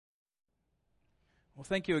Well,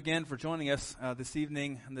 thank you again for joining us this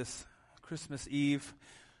evening on this Christmas Eve,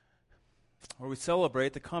 where we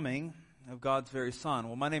celebrate the coming of God's very Son.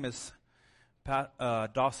 Well, my name is Pat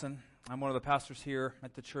Dawson. I'm one of the pastors here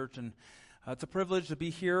at the church, and it's a privilege to be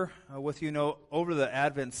here with you. Over the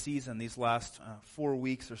Advent season, these last 4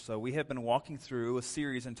 weeks or so, we have been walking through a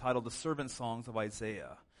series entitled The Servant Songs of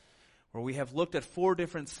Isaiah, where we have looked at 4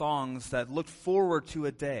 different songs that looked forward to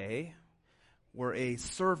a day where a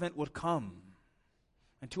servant would come.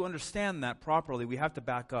 And to understand that properly, we have to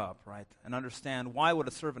back up, right, and understand why would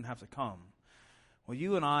a servant have to come. Well,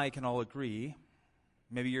 you and I can all agree,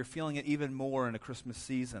 maybe you're feeling it even more in a Christmas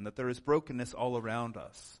season, that there is brokenness all around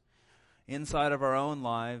us, inside of our own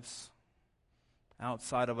lives,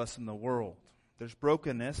 outside of us in the world. There's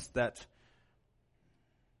brokenness that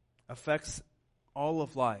affects all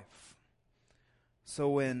of life. So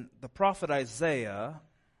when the prophet Isaiah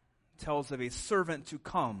tells of a servant to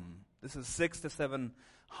come, this is 600 to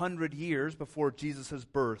 700 years before Jesus'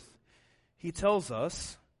 birth, he tells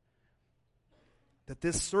us that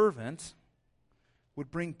this servant would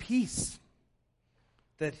bring peace,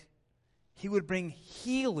 that he would bring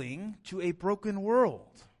healing to a broken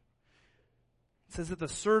world. It says that the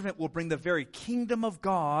servant will bring the very kingdom of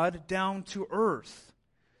God down to earth.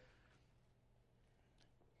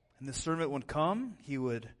 And the servant would come, he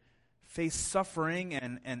would face suffering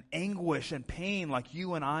and anguish and pain like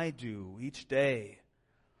you and I do each day.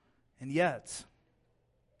 And yet,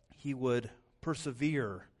 he would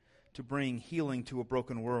persevere to bring healing to a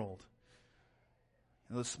broken world.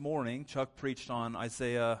 And this morning, Chuck preached on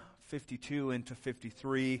Isaiah 52 into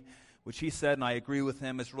 53, which he said, and I agree with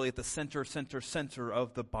him, is really at the center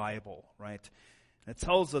of the Bible, right? And it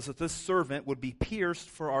tells us that this servant would be pierced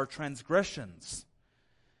for our transgressions.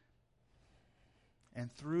 And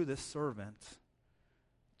through this servant,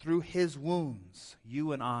 through his wounds,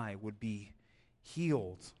 you and I would be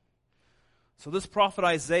healed. So this prophet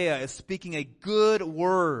Isaiah is speaking a good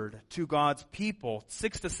word to God's people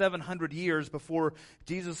 600 to 700 years before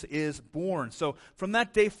Jesus is born. So from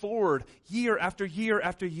that day forward, year after year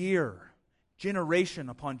after year, generation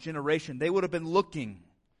upon generation, they would have been looking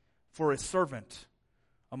for a servant,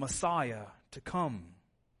 a Messiah to come.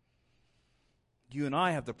 You and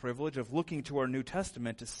I have the privilege of looking to our New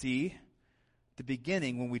Testament to see the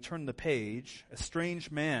beginning, when we turn the page, a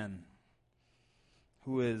strange man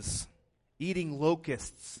who is eating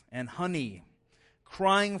locusts and honey,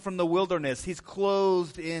 crying from the wilderness. He's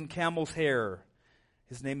clothed in camel's hair.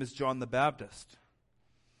 His name is John the Baptist.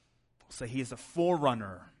 So he is a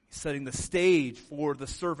forerunner. He's setting the stage for the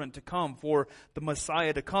servant to come, for the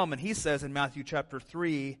Messiah to come. And he says in Matthew chapter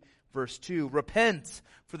 3, Verse 2, repent,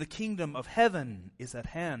 for the kingdom of heaven is at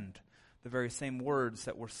hand. The very same words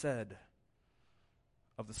that were said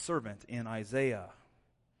of the servant in Isaiah.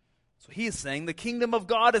 So he is saying the kingdom of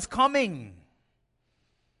God is coming.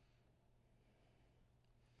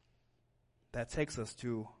 That takes us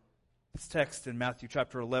to this text in Matthew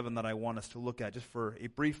chapter 11 that I want us to look at just for a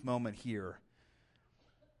brief moment here.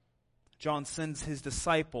 John sends his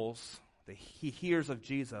disciples. He hears of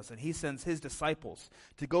Jesus, and he sends his disciples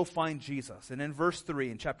to go find Jesus. And in verse 3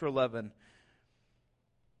 in chapter 11,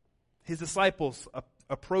 his disciples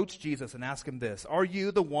approach Jesus and ask him this: are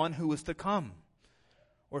you the one who is to come,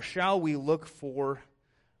 or shall we look for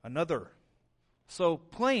another? So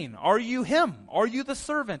plain, are you him? Are you the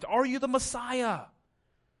servant? Are you the Messiah?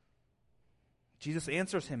 Jesus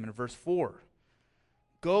answers him in verse 4.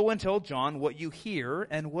 Go and tell John what you hear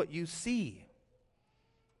and what you see.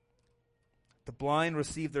 The blind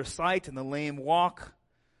receive their sight, and the lame walk.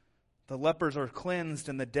 The lepers are cleansed,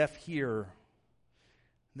 and the deaf hear.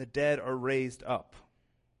 And the dead are raised up.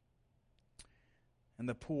 And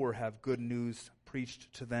the poor have good news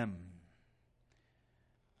preached to them.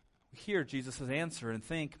 We hear Jesus' answer and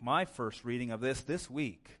think my first reading of this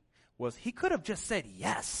week was he could have just said,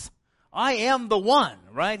 yes, I am the one,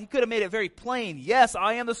 right? He could have made it very plain. Yes,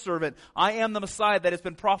 I am the servant. I am the Messiah that has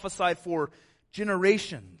been prophesied for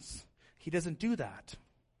generations. He doesn't do that.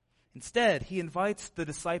 Instead, he invites the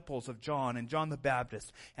disciples of John and John the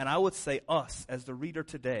Baptist, and I would say us as the reader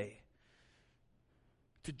today,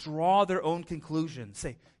 to draw their own conclusions.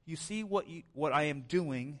 Say, you see what I am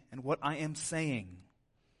doing and what I am saying.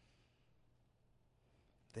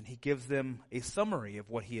 Then he gives them a summary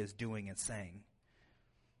of what he is doing and saying.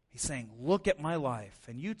 He's saying, look at my life,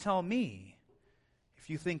 and you tell me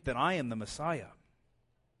if you think that I am the Messiah.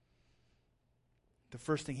 The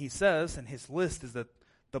first thing he says in his list is that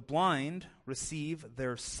the blind receive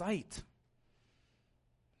their sight.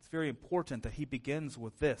 It's very important that he begins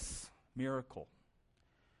with this miracle,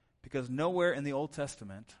 because nowhere in the Old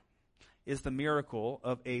Testament is the miracle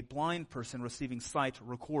of a blind person receiving sight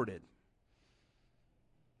recorded.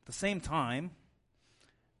 At the same time,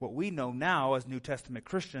 what we know now as New Testament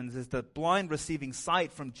Christians is that blind receiving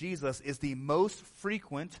sight from Jesus is the most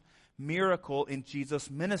frequent miracle in Jesus'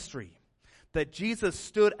 ministry. That Jesus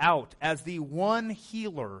stood out as the one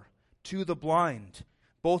healer to the blind,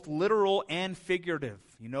 both literal and figurative.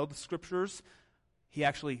 You know the scriptures? He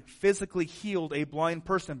actually physically healed a blind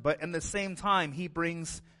person, but at the same time, he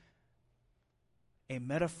brings a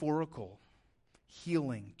metaphorical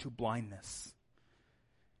healing to blindness.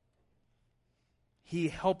 He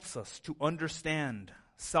helps us to understand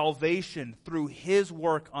salvation through his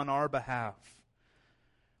work on our behalf.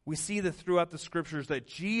 We see that throughout the scriptures that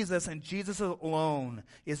Jesus and Jesus alone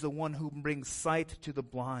is the one who brings sight to the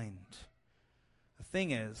blind. The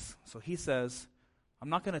thing is, so he says, I'm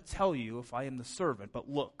not going to tell you if I am the servant, but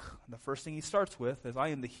look. The first thing he starts with is, I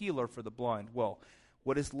am the healer for the blind. Well,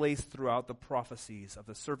 what is laced throughout the prophecies of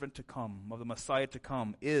the servant to come, of the Messiah to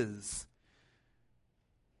come, is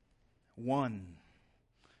one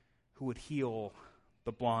who would heal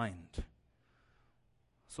the blind.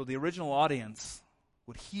 So the original audience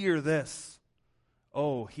would hear this.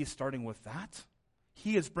 Oh, he's starting with that?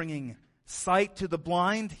 He is bringing sight to the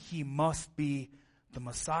blind. He must be the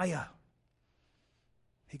Messiah.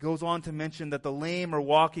 He goes on to mention that the lame are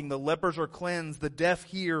walking, the lepers are cleansed, the deaf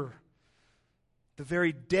hear, the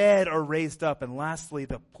very dead are raised up, and lastly,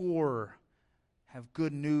 the poor have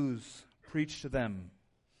good news preached to them.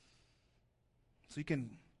 So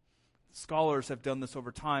scholars have done this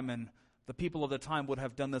over time, and the people of the time would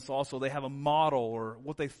have done this also. They have a model or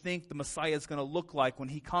what they think the Messiah is going to look like when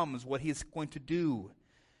he comes, what he is going to do.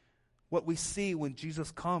 What we see when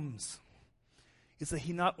Jesus comes is that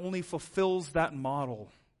he not only fulfills that model,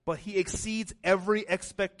 but he exceeds every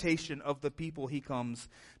expectation of the people he comes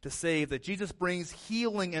to save. That Jesus brings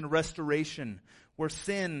healing and restoration where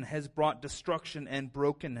sin has brought destruction and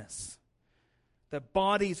brokenness. That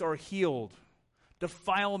bodies are healed,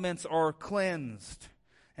 defilements are cleansed,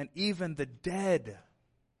 and even the dead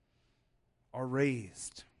are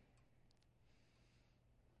raised.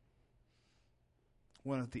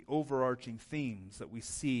 One of the overarching themes that we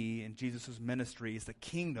see in Jesus' ministry is the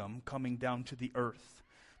kingdom coming down to the earth,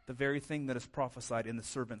 the very thing that is prophesied in the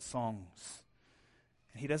servant songs.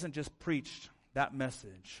 And he doesn't just preach that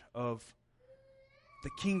message of the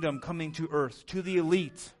kingdom coming to earth, to the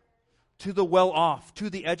elite, to the well-off, to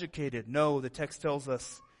the educated. No, the text tells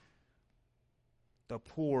us the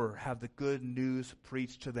poor have the good news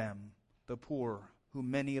preached to them. The poor, who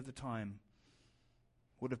many of the time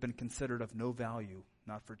would have been considered of no value,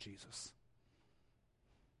 not for Jesus.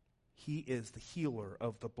 He is the healer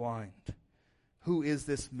of the blind. Who is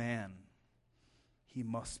this man? He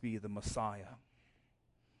must be the Messiah.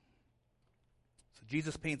 So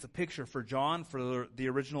Jesus paints a picture for John, for the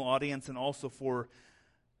original audience, and also for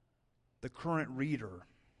the current reader.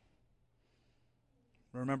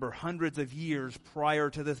 Remember, hundreds of years prior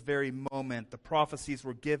to this very moment, the prophecies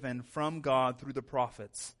were given from God through the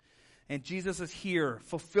prophets. And Jesus is here,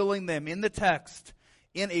 fulfilling them in the text,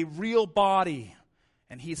 in a real body.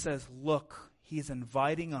 And he says, look, he's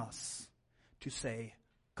inviting us to say,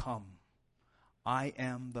 come, I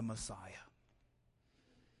am the Messiah.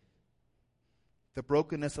 The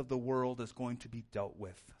brokenness of the world is going to be dealt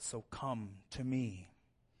with, so come to me.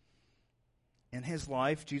 In his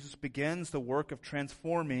life, Jesus begins the work of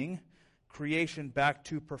transforming creation back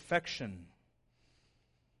to perfection.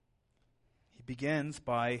 He begins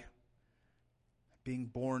by being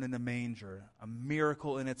born in a manger, a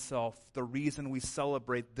miracle in itself. The reason we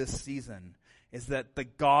celebrate this season is that the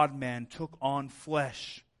God-man took on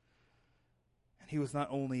flesh. And he was not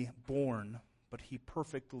only born, but he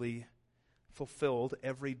perfectly fulfilled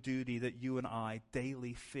every duty that you and I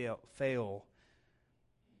daily fail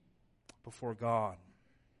before God.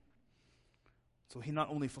 So he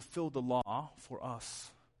not only fulfilled the law for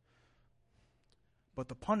us, but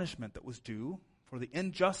the punishment that was due for the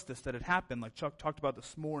injustice that had happened, like Chuck talked about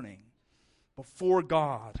this morning, before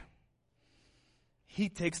God. He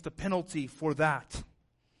takes the penalty for that.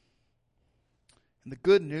 And the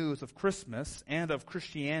good news of Christmas and of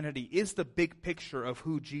Christianity is the big picture of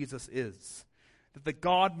who Jesus is. That the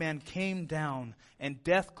God-man came down and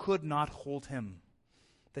death could not hold him.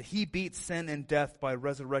 That he beat sin and death by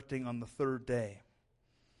resurrecting on the third day.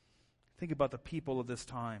 Think about the people of this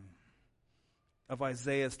time, of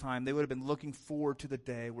Isaiah's time. They would have been looking forward to the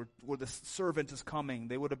day where the servant is coming.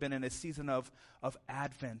 They would have been in a season of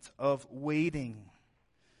Advent, of waiting.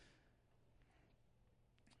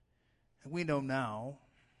 And we know now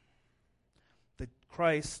that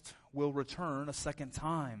Christ will return a second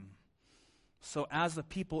time. So as the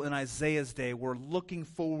people in Isaiah's day were looking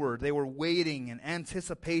forward, they were waiting in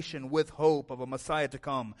anticipation with hope of a Messiah to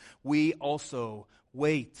come, we also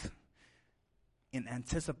wait in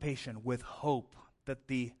anticipation with hope that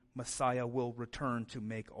the Messiah will return to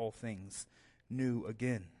make all things new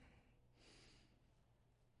again.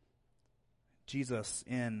 Jesus,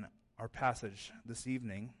 in our passage this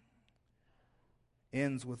evening,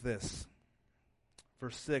 ends with this.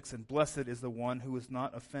 Verse 6, and blessed is the one who is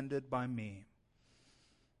not offended by me.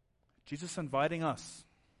 Jesus inviting us,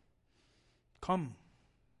 come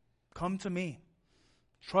to me,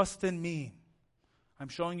 trust in me. I'm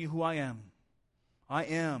showing you who I am. I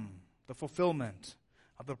am the fulfillment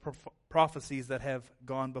of the prophecies that have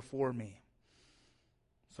gone before me.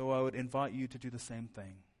 So I would invite you to do the same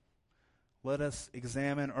thing. Let us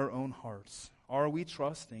examine our own hearts. Are we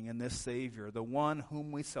trusting in this Savior, the one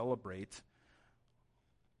whom we celebrate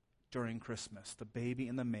during Christmas, the baby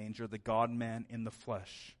in the manger, the God-man in the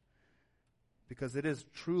flesh? Because it is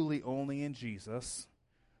truly only in Jesus,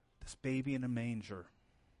 this baby in a manger,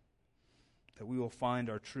 that we will find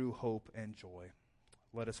our true hope and joy.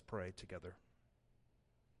 Let us pray together.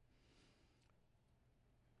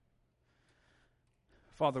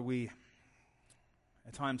 Father, we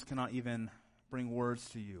at times cannot even bring words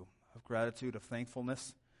to you of gratitude, of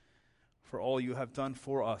thankfulness for all you have done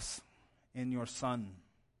for us in your Son,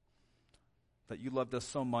 that you loved us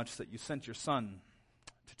so much that you sent your Son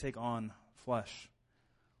to take on flesh,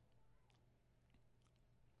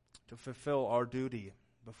 to fulfill our duty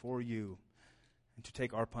before you, and to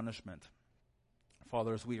take our punishment.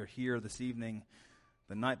 Father, as we are here this evening,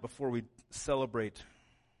 the night before we celebrate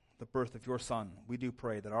the birth of your Son, we do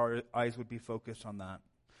pray that our eyes would be focused on that,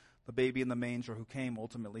 the baby in the manger who came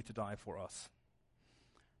ultimately to die for us.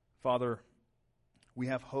 Father, we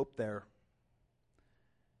have hope there,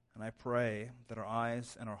 and I pray that our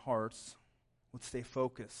eyes and our hearts would stay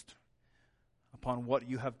focused upon what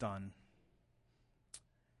you have done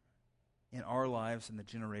in our lives and the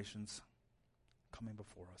generations coming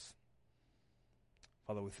before us.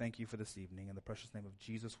 Father, we thank you for this evening. In the precious name of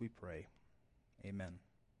Jesus we pray. Amen.